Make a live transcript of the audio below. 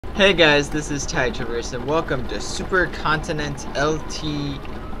Hey guys, this is Ty Traverse and welcome to Supercontinent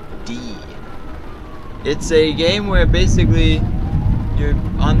LTD. It's a game where basically you're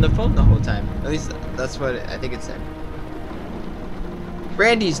on the phone the whole time. At least that's what I think it said.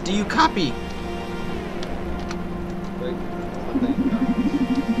 Brandy's, do you copy? Wait, something?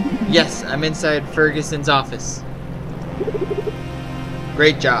 No. Yes, I'm inside Ferguson's office.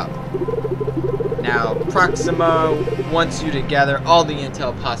 Great job. Now, Proxima wants you to gather all the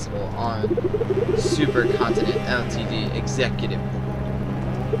intel possible on Supercontinent LTD Executive Board.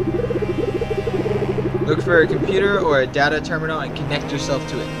 Look for a computer or a data terminal and connect yourself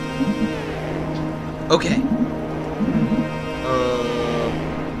to it. Okay.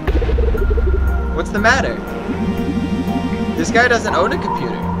 What's the matter? This guy doesn't own a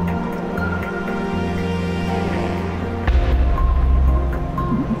computer.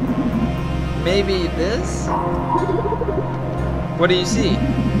 Maybe this? What do you see?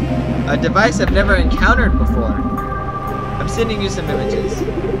 A device I've never encountered before. I'm sending you some images.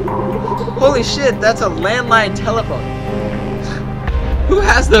 Holy shit, that's a landline telephone. Who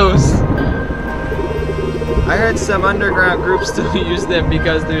has those? I heard some underground groups still use them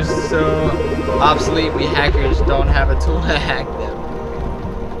because they're so obsolete we hackers don't have a tool to hack them.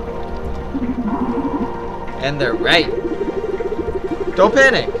 And they're right. Don't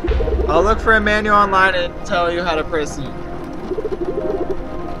panic. I'll look for a manual online and tell you how to proceed.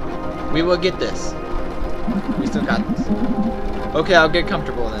 We will get this. We still got this. Okay, I'll get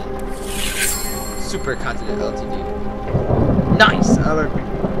comfortable then. Supercontinent LTD. Nice! I look.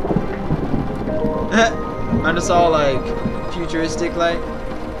 Aren't this all like futuristic like?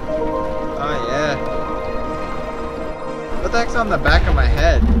 Oh yeah. What the heck's on the back of my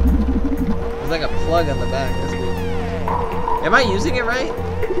head? There's like a plug on the back. That's weird. Am I using it right?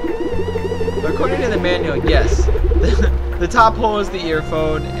 According to the manual, yes. The top hole is the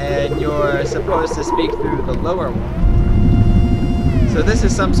earphone, and you're supposed to speak through the lower one. So this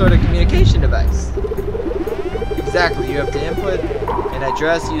is some sort of communication device. Exactly, you have to input an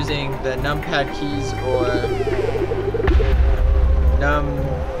address using the numpad keys or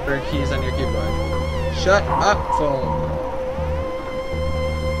number keys on your keyboard. Shut up, phone.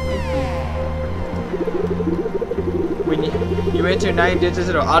 When you enter 9 digits,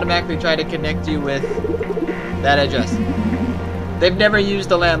 it'll automatically try to connect you with that address. They've never used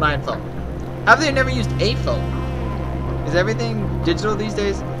a landline phone. Have they never used a phone? Is everything digital these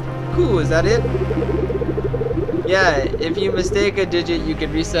days? Cool, is that it? Yeah, if you mistake a digit, you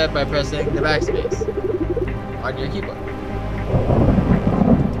can reset by pressing the backspace on your keyboard.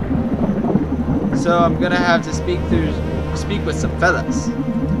 So I'm gonna have to speak with some fellas.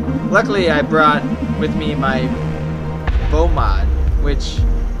 Luckily, I brought with me my mod,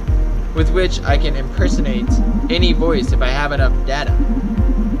 with which I can impersonate any voice if I have enough data.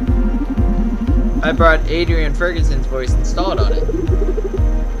 I brought Adrian Ferguson's voice installed on it.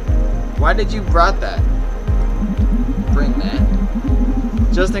 Why did you brought that? Bring that.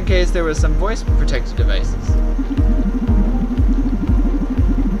 Just in case there was some voice protected devices.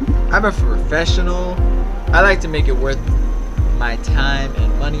 I'm a professional. I like to make it worth my time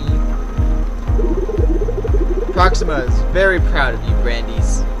and money. Proxima is very proud of you,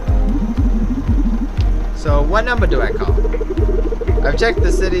 Brandy's. So, what number do I call? I've checked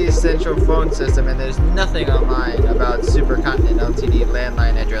the city's central phone system and there's nothing online about Supercontinent LTD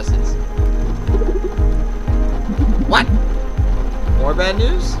landline addresses. What? More bad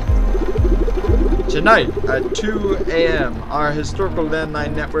news? Tonight at 2 a.m. our historical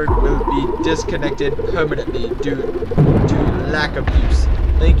landline network will be disconnected permanently due to lack of use.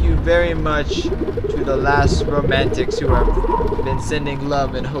 Thank you very much to the last romantics who have been sending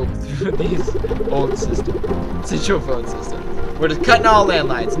love and hope through these old systems. Central phone systems. We're just cutting all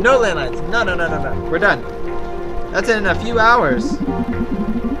landlines. No landlines. No. We're done. That's in a few hours.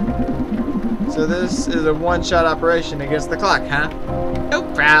 So this is a one-shot operation against the clock, huh? No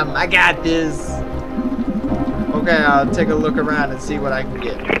problem. I got this. Okay, I'll take a look around and see what I can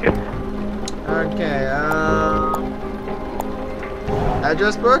get. Okay,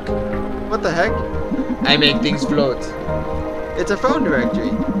 address book? What the heck? I make things float. It's a phone directory,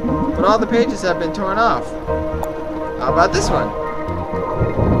 but all the pages have been torn off. How about this one?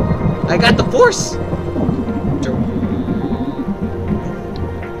 I got the force!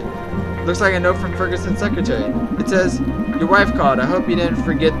 Looks like a note from Ferguson's secretary. It says, your wife called. I hope you didn't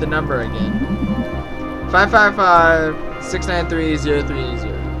forget the number again.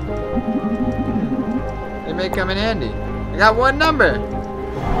 555-693-030. It may come in handy. I got one number.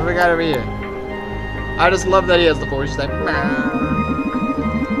 What do we got over here? I just love that he has the force. He's like,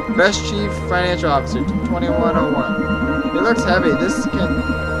 Best Chief Financial Officer, 2101. It looks heavy. This can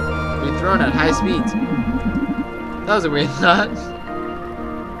drone at high speeds. That was a weird thought.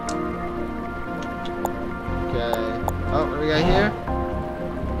 Okay. Oh, what do we got here?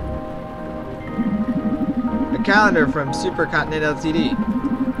 A calendar from Supercontinent LTD.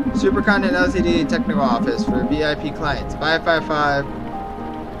 Supercontinent LTD technical office for VIP clients. 555.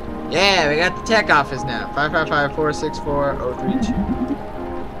 Yeah, we got the tech office now. 555-464-032.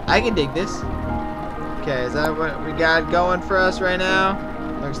 I can dig this. Okay, is that what we got going for us right now?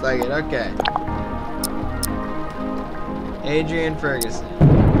 Looks like it. Okay. Adrian Ferguson.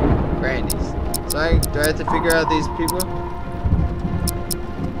 Brandy's. So do I have to figure out these people?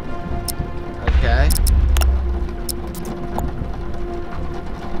 Okay.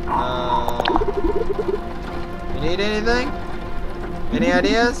 You need anything? Any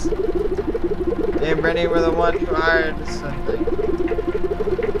ideas? Me and Brandy were the one who hired something.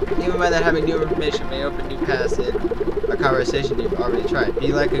 Even by that, having new information may open new paths in a conversation you've already tried.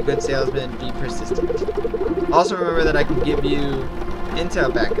 Be like a good salesman and be persistent. Also remember that I can give you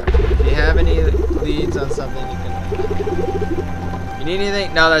intel backup. If you have any leads on something, you can... You need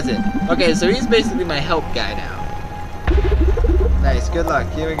anything? No, that's it. Okay, so he's basically my help guy now. Nice, good luck.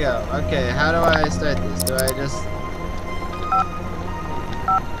 Here we go. Okay, how do I start this? Do I just...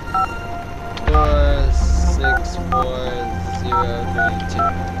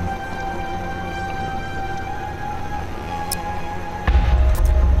 464-032.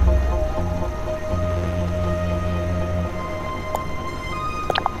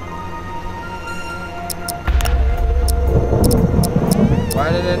 Why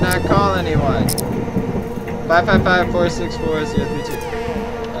did it not call anyone? 555-464-032.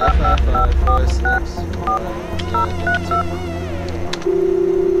 555-464-032.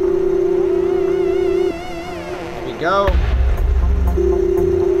 Here we go.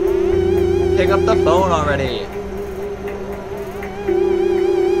 Pick up the phone already.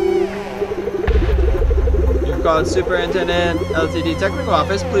 You've called Superintendent LTD Technical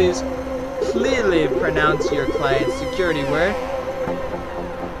Office. Please clearly pronounce your client's security word.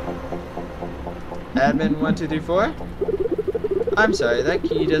 Admin 1234? I'm sorry, that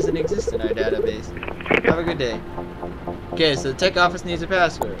key doesn't exist in our database. Have a good day. Okay, so the tech office needs a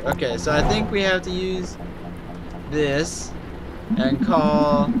password. Okay, so I think we have to use this and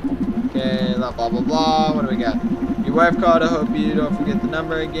call. Okay, blah blah blah blah. What do we got? Your wife called. I hope you don't forget the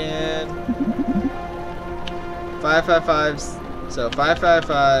number again. 555. So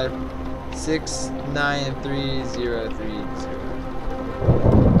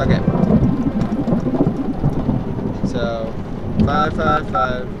 555-693-030. Okay. So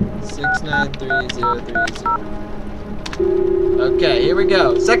 555-693-030. Okay, here we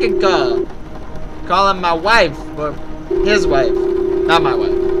go. Second call. Calling my wife, or his wife. Not my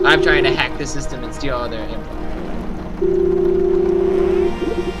wife. I'm trying to hack the system and steal all their info.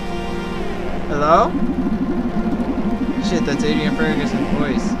 Hello? Shit, that's Adrian Ferguson's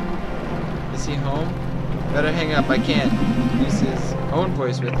voice. Is he home? Better hang up. I can't use his own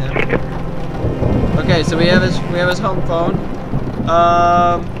voice with him. Okay, so we have his home phone.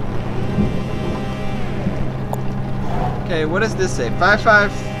 Okay, what does this say?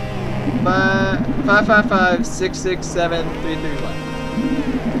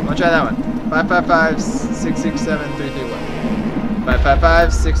 555-667-331. I'll try that one. 555-667-331.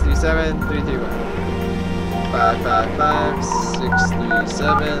 555-637-331.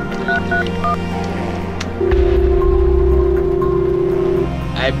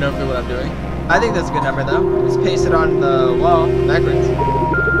 555-637-331. I have no clue what I'm doing. I think that's a good number though. Just paste it on the wall backwards.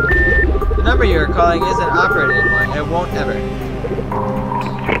 The number you're calling isn't operating anymore. It won't ever.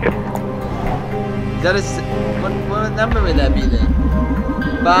 Is that what number would that be then?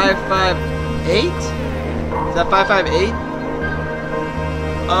 558? Is that 558?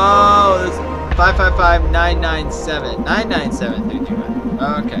 Oh, that's 555-997.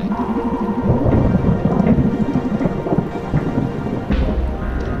 997-321. Okay.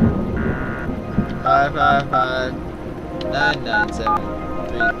 Five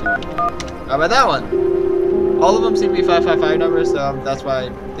 997-331. How about that one? All of them seem to be 555 numbers, so that's why I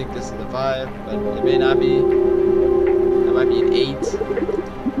think this is the 5, but it may not be. That might be an 8.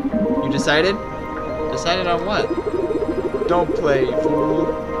 You decided? Decided on what? Don't play, fool.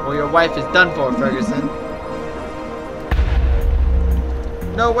 Well, your wife is done for, Ferguson.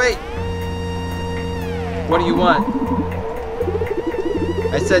 No, wait. What do you want?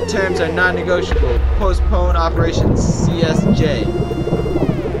 I said terms are non-negotiable. Postpone Operation CSJ.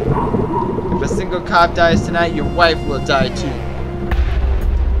 If a single cop dies tonight, your wife will die too.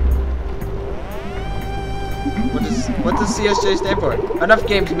 What does CSJ stand for? Enough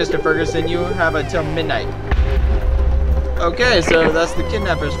games, Mr. Ferguson. You have until midnight. Okay, so that's the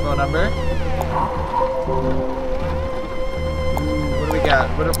kidnapper's phone number. What do we got?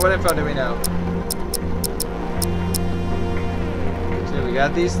 What info do we know? So we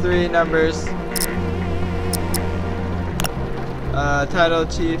got these 3 numbers. Title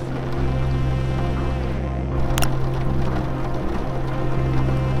chief.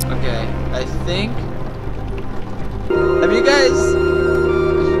 Okay, I think. Have you guys?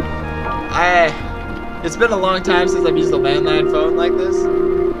 It's been a long time since I've used a landline phone like this.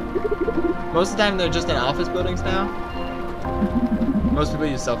 Most of the time they're just in office buildings now. Most people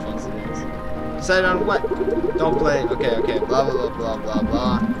use cell phones these days. Decided on what? Don't play. Okay, blah blah blah blah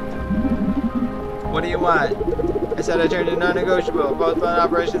blah. What do you want? I said I turned it non-negotiable. Postpone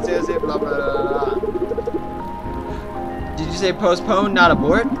operation seriously, blah blah blah blah. Did you say postpone, not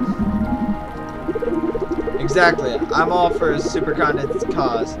abort? Exactly. I'm all for Supercontinent's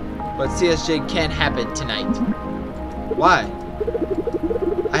cause, but CSJ can't happen tonight. Why?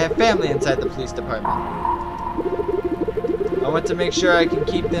 I have family inside the police department. I want to make sure I can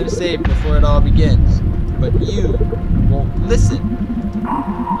keep them safe before it all begins. But you won't listen.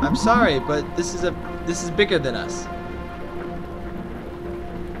 I'm sorry, but this is bigger than us.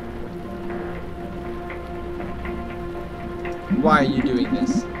 Why are you doing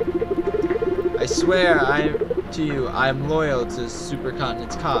this? I swear to you, I'm loyal to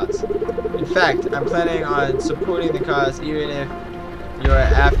Supercontinent's cause. In fact, I'm planning on supporting the cause even if you're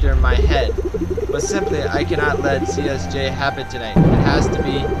after my head. But simply, I cannot let CSJ happen tonight. It has to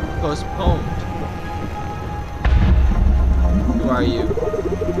be postponed. Who are you?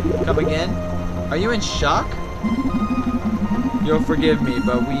 Come again? Are you in shock? You'll forgive me,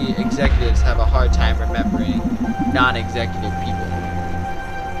 but we executives have a hard time remembering non-executive people.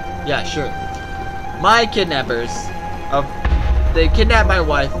 Yeah, sure. My kidnappers, they kidnapped my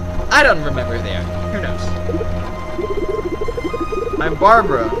wife. I don't remember who they are. Who knows? I'm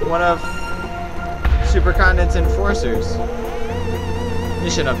Barbara, one of Supercontinent's enforcers.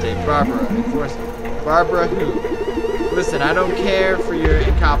 Mission update, Barbara, enforcer. Barbara who? Listen, I don't care for your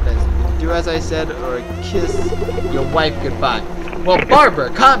incompetence. Do as I said or kiss your wife goodbye. Well,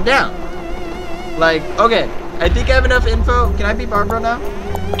 Barbara, calm down. Like, okay, I think I have enough info. Can I be Barbara now?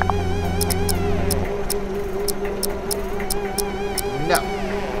 No.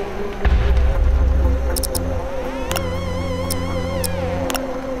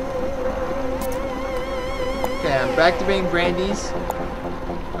 Okay, I'm back to being Brandy's.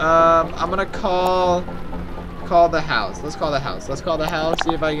 I'm gonna call the house. Let's call the house. Let's call the house.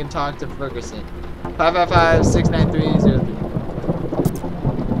 See if I can talk to Ferguson.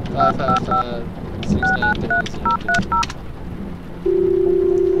 555-693-03.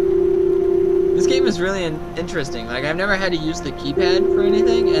 555-693-03. This game is really interesting. Like, I've never had to use the keypad for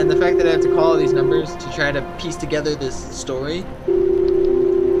anything, and the fact that I have to call all these numbers to try to piece together this story.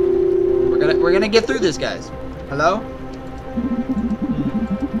 We're gonna get through this, guys. Hello?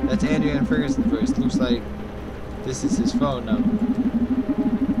 That's Andrea and Ferguson's voice. Looks like this is his phone number.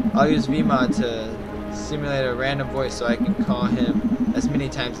 I'll use VMod to simulate a random voice so I can call him as many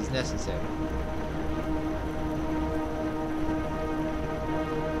times as necessary.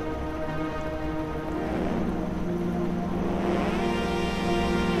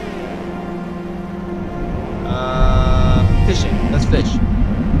 Fishing. Let's fish.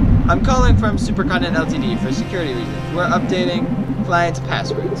 I'm calling from Supercontinent LTD for security reasons. We're updating clients'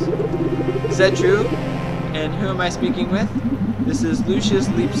 passwords. Is that true? And who am I speaking with? This is Lucius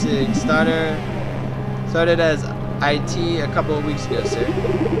Leipzig, started as IT a couple of weeks ago, sir.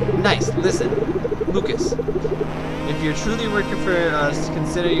 Nice. Listen, Lucas, if you're truly working for us,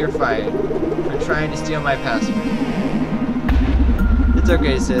 consider you're fired for trying to steal my password. It's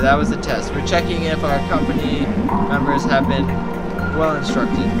okay, sir. That was a test. We're checking if our company members have been well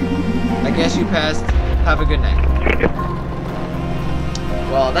instructed. I guess you passed. Have a good night.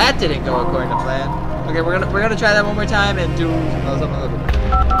 Well, that didn't go according to plan. Okay, we're gonna try that one more time and do something a little bit.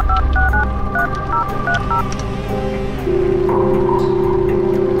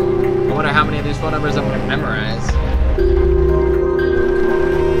 I wonder how many of these phone numbers I'm gonna memorize.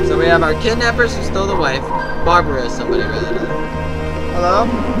 So we have our kidnappers who stole the wife. Barbara is somebody rather than. Hello?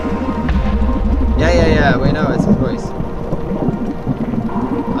 Yeah. We know it's his voice.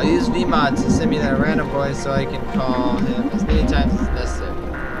 I'll use VMod to simulate a random voice so I can call him as many times as necessary.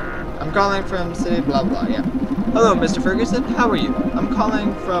 I'm calling from city blah blah, yeah. Hello, Mr. Ferguson, how are you? I'm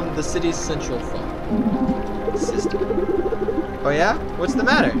calling from the city's central phone system. Oh yeah? What's the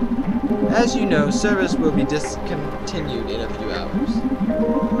matter? As you know, service will be discontinued in a few hours.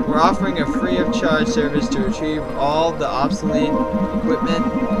 We're offering a free of charge service to retrieve all the obsolete equipment.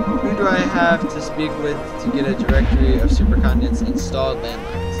 Who do I have to speak with to get a directory of Supercontinent's installed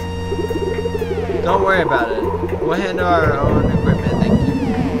landlines? Don't worry about it. We'll handle our own equipment, thank you.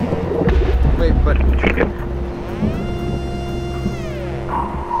 Wait, but...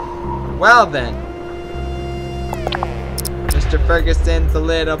 Well then. Mr. Ferguson's a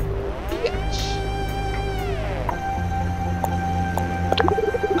little bitch.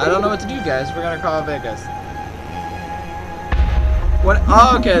 I don't know what to do, guys. We're gonna call Vegas. What?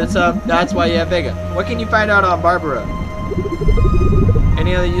 Oh, okay, so that's why you have Vega. What can you find out on Barbara?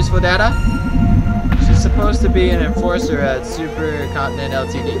 Any other useful data? She's supposed to be an enforcer at Supercontinent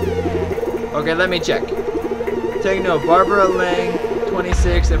LTD. Okay, let me check. Take note, Barbara Lang,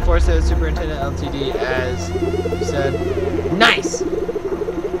 26, enforcer at Supercontinent LTD, as you said. Nice!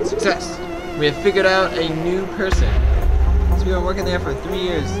 Success! We have figured out a new person. So we've been working there for 3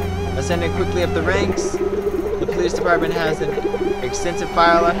 years. Ascended quickly up the ranks. The police department has an extensive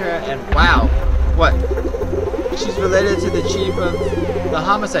file on her, and wow, what? She's related to the chief of the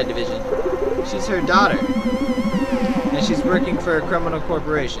homicide division. She's her daughter, and she's working for a criminal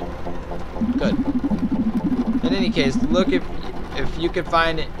corporation. Good. In any case, look if you can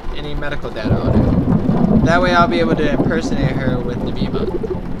find any medical data on her. That way I'll be able to impersonate her with the beam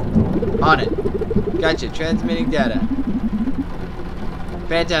on it. Gotcha, transmitting data.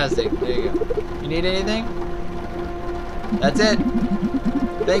 Fantastic, there you go. You need anything? That's it.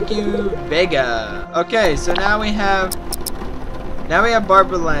 Thank you, Vega. Okay, so now we have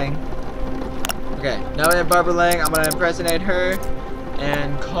Barbara Lang. Okay, now we have Barbara Lang. I'm gonna impersonate her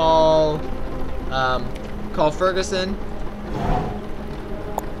and call Ferguson.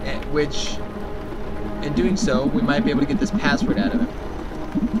 Which, in doing so, we might be able to get this password out of him.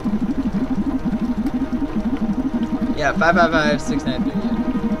 Yeah, 555-693.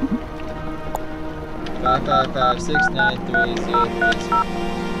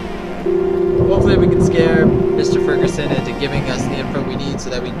 555-693-030. Hopefully we can scare Mr. Ferguson into giving us the info we need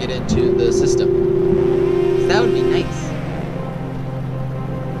so that we can get into the system. 'Cause that would be nice.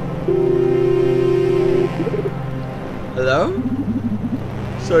 Hello?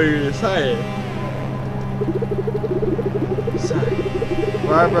 So you decided. Sorry.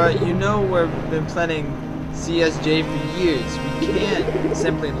 Barbara, you know we've been planning CSJ for years. We can't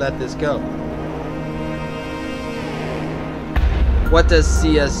simply let this go. What does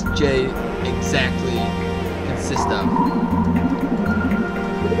CSJ exactly consist of?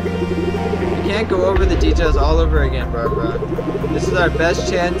 We can't go over the details all over again, Barbara. This is our best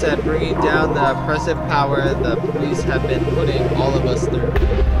chance at bringing down the oppressive power the police have been putting all of us through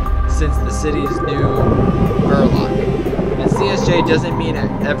since the city's new Burlock. And CSJ doesn't mean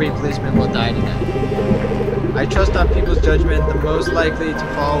every policeman will die tonight. I trust on people's judgment. The most likely to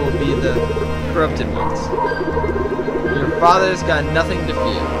fall will be the corrupted ones. Your father's got nothing to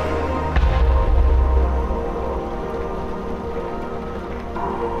fear.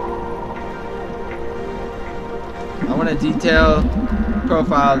 I want a detailed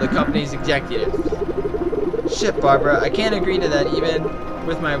profile of the company's executive. Shit, Barbara, I can't agree to that even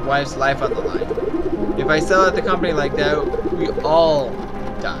with my wife's life on the line. If I sell out the company like that, we all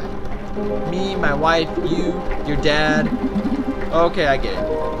die. Me, my wife, you, your dad. Okay, I get it.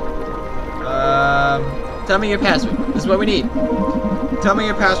 Tell me your password. This is what we need. Tell me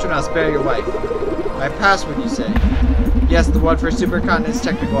your password and I'll spare your wife. My password, you say? Yes, the one for Supercontinent's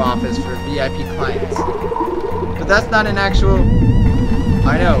technical office for VIP clients. But that's not an actual...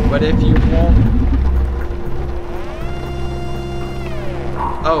 I know, but if you won't...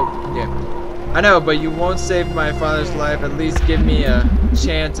 Oh, yeah. I know, but you won't save my father's life. At least give me a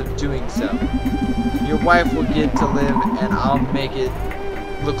chance of doing so. Your wife will get to live and I'll make it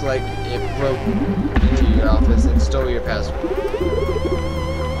look like it broke into your office and stole your password.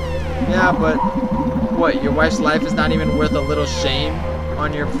 Yeah, but what, your wife's life is not even worth a little shame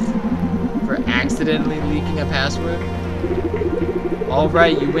on your for accidentally leaking a password?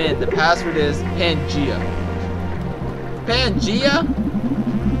 Alright, you win. The password is Pangea. Pangea?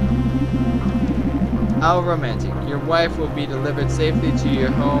 How romantic. Your wife will be delivered safely to your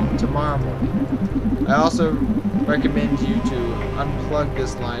home tomorrow morning. I also recommend you to unplug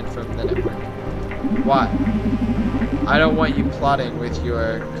this line from the network. Why? I don't want you plotting with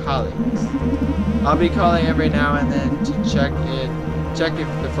your colleagues. I'll be calling every now and then to check if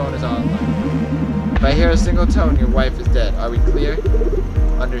the phone is online. If I hear a single tone, your wife is dead. Are we clear?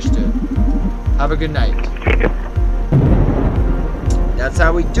 Understood. Have a good night. That's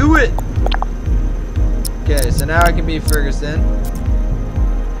how we do it! Okay, so now I can be Ferguson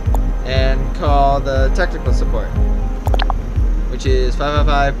and call the technical support, which is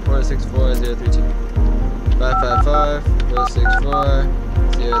 555-464-032.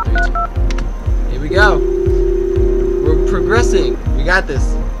 555-464-032. 032. Here we go. We're progressing. We got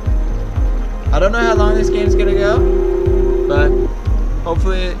this. I don't know how long this game's gonna go, but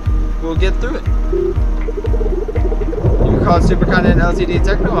hopefully we'll get through it. You called Supercontinent LTD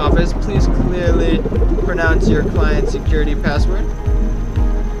Techno Office. Please clearly pronounce your client's security password.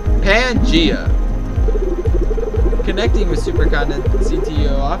 Pangea. Connecting with Supercontinent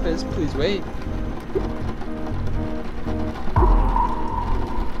CTO office. Please wait.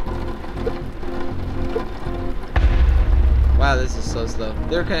 Wow, this is so slow.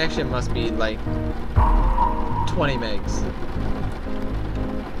 Their connection must be like 20 megs.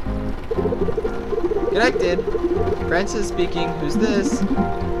 Connected. Francis speaking. Who's this?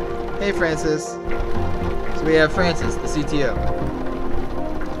 Hey, Francis. So we have Francis, the CTO.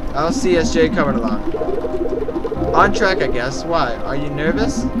 I'll CSJ coming along. On track, I guess. Why? Are you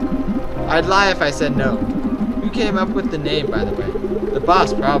nervous? I'd lie if I said no. Who came up with the name, by the way? The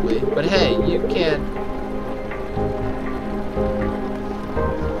boss, probably. But hey, you can't.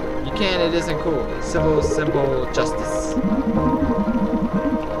 It isn't cool. Civil, simple justice.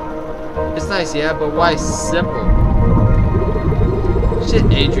 It's nice, yeah, but why simple? Shit,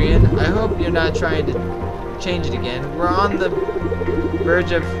 Adrian. I hope you're not trying to change it again. We're on the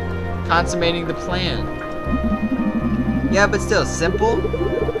verge of consummating the plan. Yeah, but still, simple?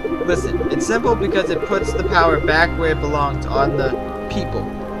 Listen, it's simple because it puts the power back where it belongs, on the people.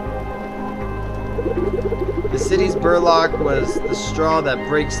 The city's burlock was the straw that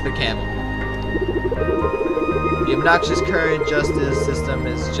breaks the camel. The obnoxious current justice system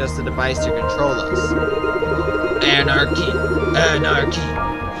is just a device to control us. Anarchy! Anarchy!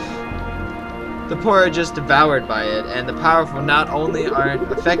 The poor are just devoured by it, and the powerful not only aren't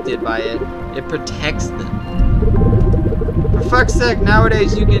affected by it, it protects them. For fuck's sake,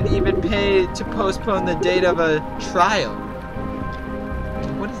 nowadays you can even pay to postpone the date of a trial.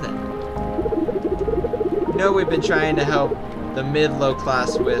 What is that? You know, we've been trying to help the mid-low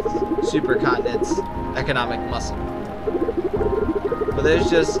class with Supercontinent's economic muscle. But there's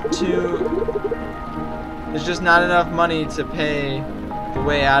just not enough money to pay the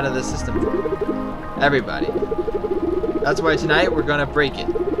way out of the system for everybody. That's why tonight we're gonna break it.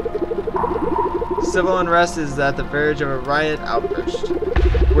 Civil unrest is at the verge of a riot outburst.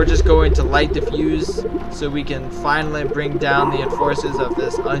 We're just going to light the fuse so we can finally bring down the enforcers of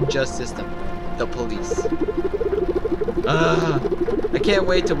this unjust system, the police. I can't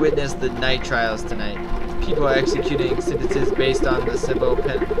wait to witness the night trials tonight. People are executing sentences based on the civil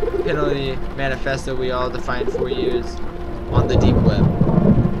penalty manifesto we all defined 4 years on the deep web.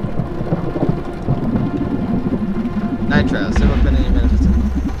 Night trials, civil penalty manifesto.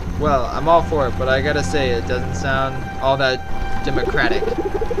 Well, I'm all for it, but I gotta say, it doesn't sound all that democratic.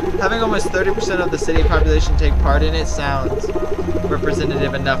 Having almost 30% of the city population take part in it sounds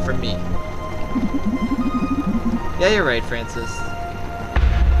representative enough for me. Yeah, you're right, Francis.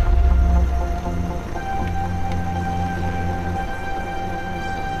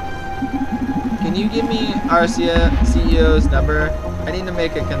 Can you give me our CEO's number? I need to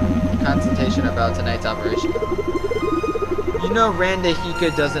make a consultation about tonight's operation. You know Randa Hika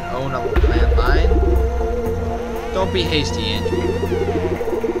doesn't own a landline? Don't be hasty, Andrew.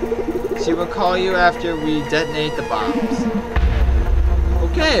 She will call you after we detonate the bombs.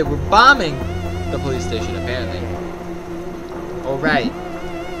 Okay, we're bombing the police station, apparently. Alright.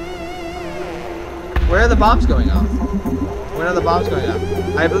 Where are the bombs going off? When are the bombs going off?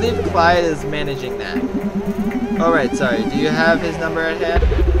 I believe Clyde is managing that. Alright, sorry. Do you have his number at hand?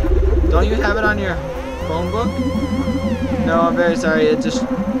 Don't you have it on your phone book? No, I'm very sorry. I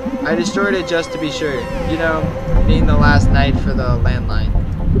destroyed it just to be sure. You know, being the last night for the landline.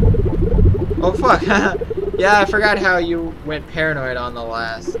 Oh, fuck. Yeah, I forgot how you went paranoid on the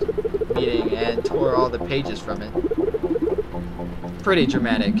last meeting and tore all the pages from it. Pretty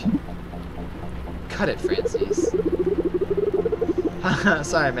dramatic. Cut it, Francis.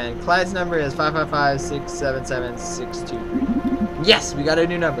 Sorry, man. Clyde's number is 555-677-623. Yes, we got a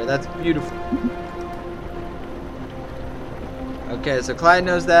new number. That's beautiful. Okay, so Clyde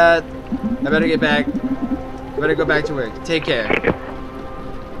knows that. I better get back. I better go back to work. Take care.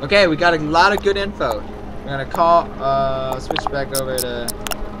 Okay, we got a lot of good info. We're gonna call, switch back over to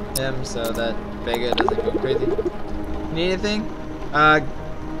him so that Vega doesn't go crazy. Need anything?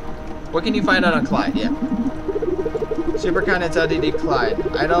 What can you find out on Clyde? Yeah. Supercontinent LTD Clyde.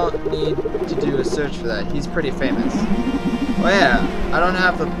 I don't need to do a search for that. He's pretty famous. Oh yeah, I don't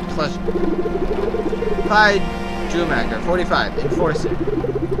have the pleasure. Clyde Drumacher, 45, enforcer.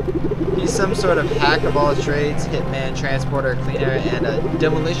 He's some sort of hack of all trades, hitman, transporter, cleaner, and a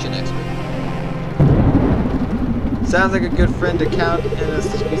demolition expert. Sounds like a good friend to count in a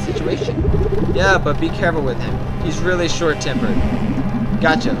sticky situation. Yeah, but be careful with him. He's really short-tempered.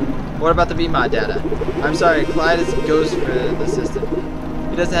 Gotcha. What about the VMod data? I'm sorry, Clyde is a ghost for the system.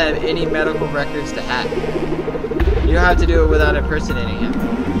 He doesn't have any medical records to hack. You have to do it without impersonating him.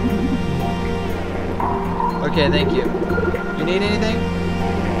 Okay, thank you. You need anything?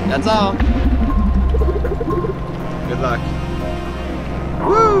 That's all. Good luck.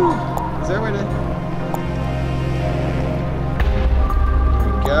 Woo! Is there a way to...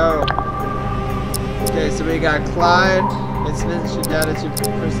 Here we go. Okay, so we got Clyde. Insufficient data to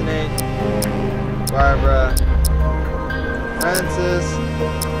impersonate. Barbara. Francis.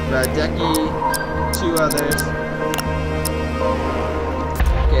 Radecki. 2 others.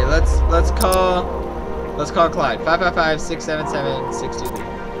 Okay, let's call Clyde.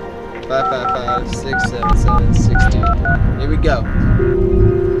 555-677-623. 555-677-623. Here we go.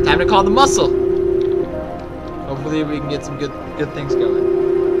 Time to call the muscle. Hopefully we can get some good things going.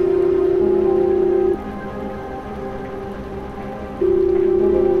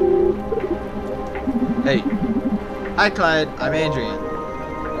 Hey. Hi Clyde, I'm Adrian.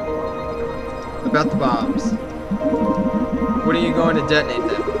 About the bombs. When are you going to detonate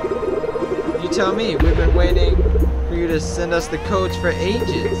them? You tell me. We've been waiting for you to send us the codes for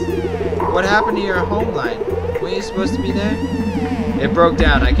ages. What happened to your home line? Weren't you supposed to be there? It broke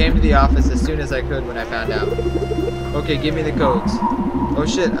down. I came to the office as soon as I could when I found out. Okay, give me the codes. Oh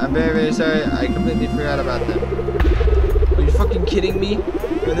shit, I'm very, very sorry. I completely forgot about them. Are you fucking kidding me?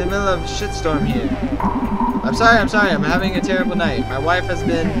 We're in the middle of a shitstorm here. I'm sorry. I'm having a terrible night. My wife has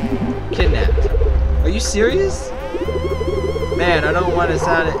been kidnapped. Are you serious? Man, I don't want to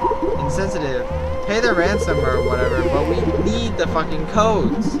sound insensitive. Pay the ransom or whatever, but we need the fucking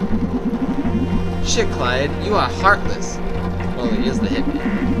codes. Shit, Clyde, you are heartless. Well, he is the hitman.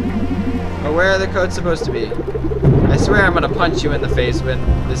 But where are the codes supposed to be? I swear I'm gonna punch you in the face when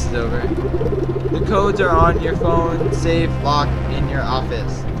this is over. The codes are on your phone, safe, locked in your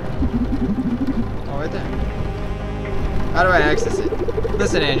office. Oh, right there. How do I access it?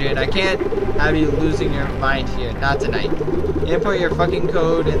 Listen, Adrian, I can't have you losing your mind here. Not tonight. Input your fucking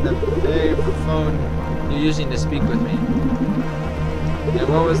code in the very phone you're using to speak with me. And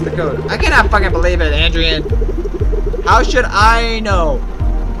what was the code? I cannot fucking believe it, Adrian. How should I know?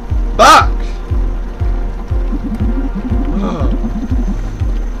 Fuck!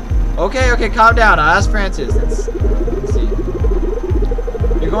 Okay, calm down. I'll ask Francis. Let's see.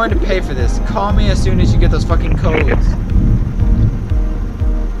 You're going to pay for this. Call me as soon as you get those fucking codes.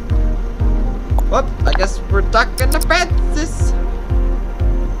 Well, I guess we're talking to Francis.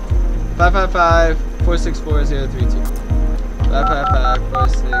 555-464-032.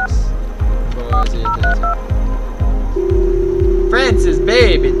 555-464-032. Francis,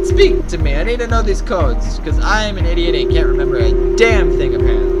 babe, speak to me. I need to know these codes, because I am an idiot and can't remember a damn thing,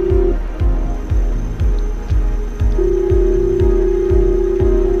 apparently.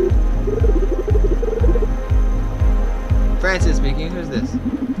 Francis speaking. Who's this?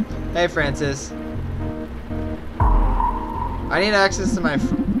 Hey, Francis. I need access to my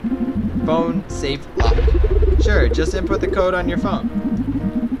phone safe lock. Sure, just input the code on your phone.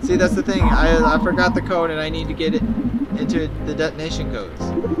 See, that's the thing. I forgot the code and I need to get it into the detonation codes.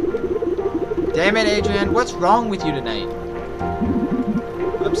 Damn it, Adrian. What's wrong with you tonight?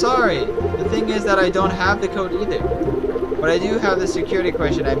 I'm sorry. The thing is that I don't have the code either. But I do have the security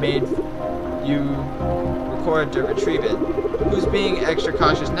question I made you record to retrieve it. Who's being extra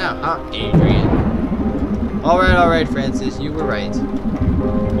cautious now, huh, Adrian? Alright, Francis, you were right.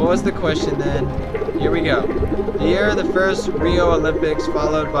 What was the question then? Here we go. The year of the first Rio Olympics,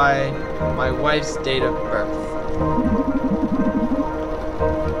 followed by my wife's date of birth.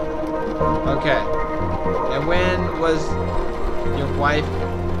 Okay. And when was your wife?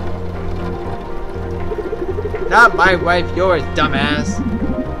 Not my wife, yours, dumbass.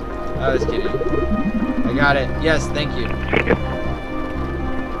 I was kidding. I got it. Yes, thank you.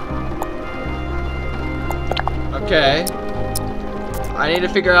 Okay. I need to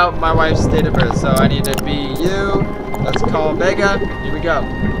figure out my wife's date of birth, so I need to be you. Let's call Vega. Here we go.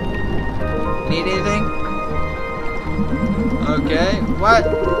 Need anything? Okay. What?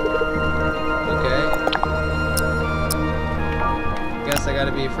 Okay. Guess I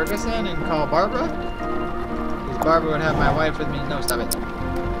gotta be Ferguson and call Barbara? Because Barbara would have my wife with me. No, stop it.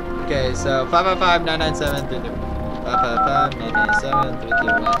 Okay, so 555-997-331.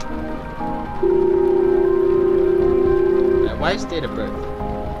 555-997-331. My wife's date of birth.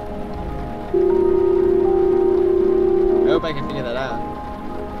 I hope I can figure that out.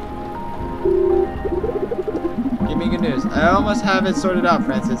 Give me good news. I almost have it sorted out,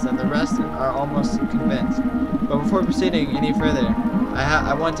 Francis, and the rest are almost convinced. But before proceeding any further,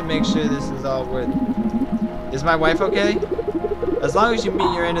 I want to make sure this is all worth. Is my wife okay? As long as you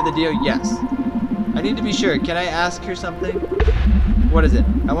meet your end of the deal, yes. I need to be sure. Can I ask her something? What is it?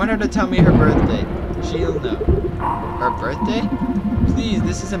 I want her to tell me her birthday. She'll know. Her birthday? Please,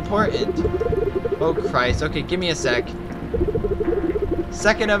 this is important. Oh Christ. Okay, give me a sec.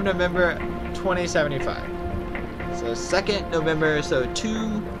 2nd of November, 2075. So 2nd November, so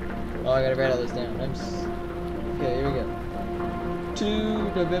 2. Oh, I gotta write all this down. Okay, here we go.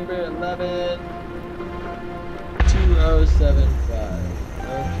 2 November 11, 2075.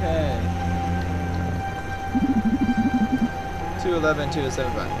 Okay.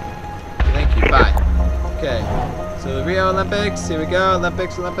 2/11/2075. Thank you. Bye. Okay. So the Rio Olympics. Here we go.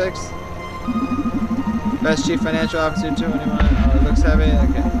 Olympics. Best Chief Financial Officer 21. Oh, it looks heavy.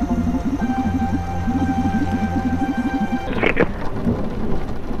 Okay.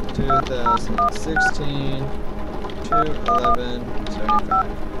 $2,016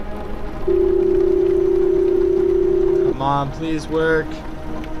 $211.75. Come on, please work.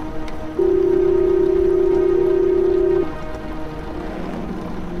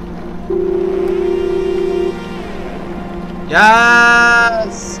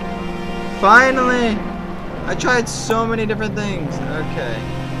 Yes! Finally! I tried so many different things. Okay.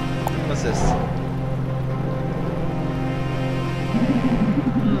 What's this?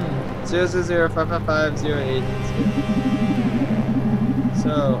 0005558.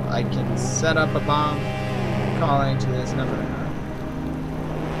 So I can set up a bomb calling to this number.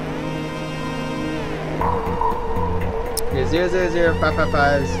 Okay,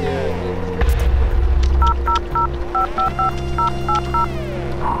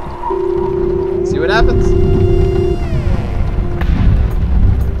 0005558. See what happens.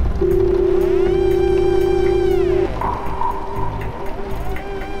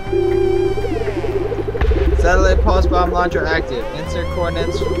 Satellite pulse bomb launcher active. Insert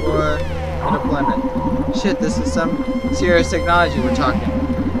coordinates for deployment. Shit, this is some serious technology we're talking.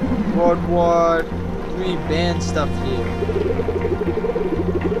 World War III band stuff here.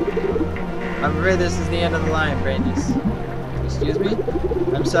 I'm afraid this is the end of the line, Brandies. Excuse me?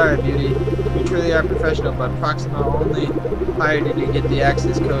 I'm sorry, Beauty. You truly are professional, but Proxima only hired you to get the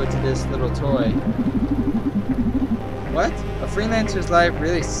access code to this little toy. What? A freelancer's life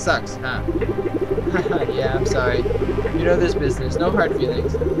really sucks, huh? Yeah, I'm sorry. You know this business. No hard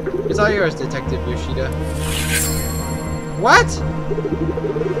feelings. It's all yours, Detective Yoshida. What?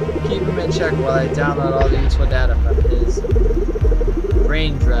 Keep him in check while I download all the useful data from his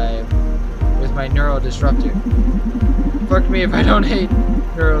brain drive with my neural disruptor. Fuck me if I don't hate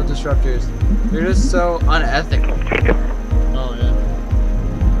neural disruptors. They're just so unethical. Oh, yeah.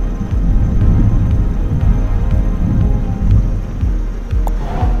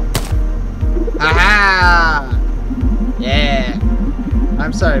 Aha! Yeah.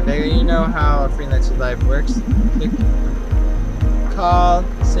 I'm sorry, Vega. You know how a freelancer's life works. Click. Call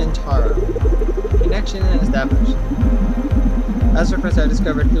Centauro. Connection established. As request, I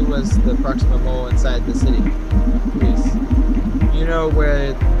discovered who was the Proxima mole inside the city. Please. You know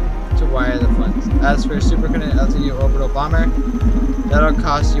where to wire the funds. As for Supercontinent LTD orbital bomber, that'll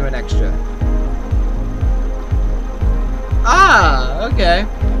cost you an extra. Ah, okay.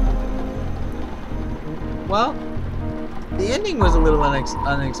 Well, the ending was a little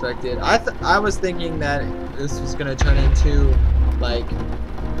unexpected. I was thinking that this was gonna turn into like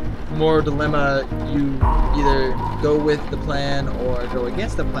more dilemma. You either go with the plan or go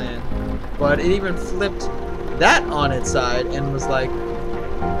against the plan, but it even flipped that on its side and was like,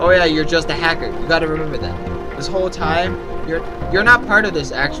 oh yeah, you're just a hacker. You got to remember that. This whole time, you're not part of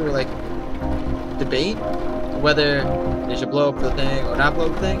this actual like debate whether they should blow up the thing or not blow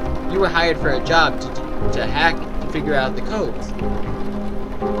up the thing. You were hired for a job to hack, to figure out the codes.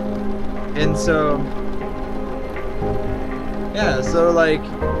 And so, yeah, so like,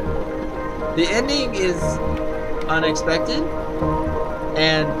 the ending is unexpected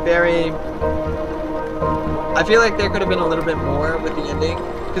and very, I feel like there could have been a little bit more with the ending,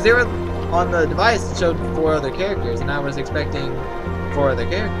 because they were on the device, it showed 4 other characters, and I was expecting 4 other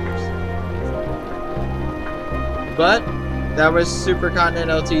characters. But that was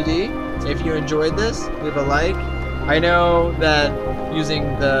Supercontinent LTD. If you enjoyed this, leave a like. I know that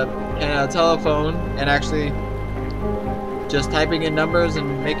using the telephone and actually just typing in numbers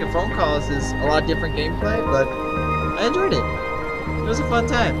and making phone calls is a lot different gameplay, but I enjoyed it. It was a fun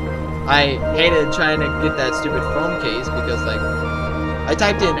time. I hated trying to get that stupid phone case because like I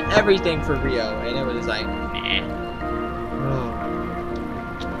typed in everything for Rio and it was like eh.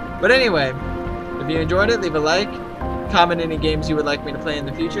 But anyway, if you enjoyed it, leave a like, comment any games you would like me to play in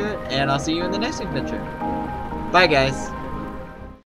the future, and I'll see you in the next adventure. Bye, guys.